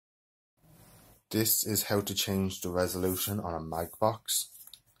This is how to change the resolution on a mag box.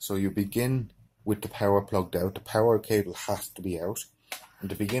 So you begin with the power plugged out. The power cable has to be out. And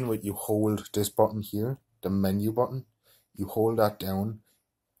to begin with, you hold this button here, the menu button. You hold that down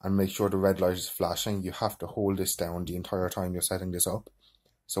and make sure the red light is flashing. You have to hold this down the entire time you're setting this up.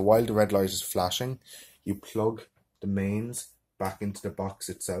 So while the red light is flashing, you plug the mains back into the box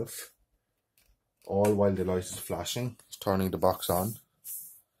itself, all while the light is flashing, turning the box on.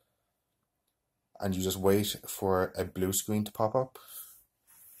 And you just wait for a blue screen to pop up.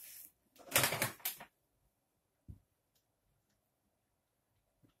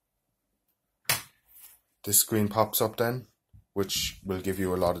 This screen pops up then, which will give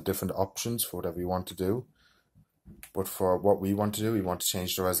you a lot of different options for whatever you want to do. But for what we want to do, we want to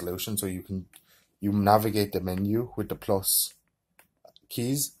change the resolution. So you navigate the menu with the plus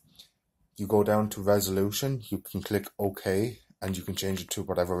keys. You go down to resolution, you can click OK, and you can change it to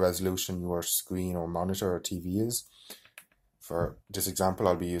whatever resolution your screen or monitor or TV is. For this example,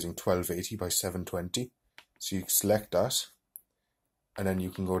 I'll be using 1280 by 720. So you select that, and then you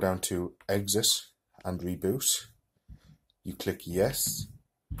can go down to exit and reboot. You click yes,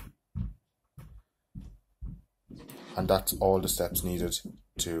 and that's all the steps needed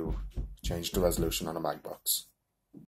to change the resolution on a mag box.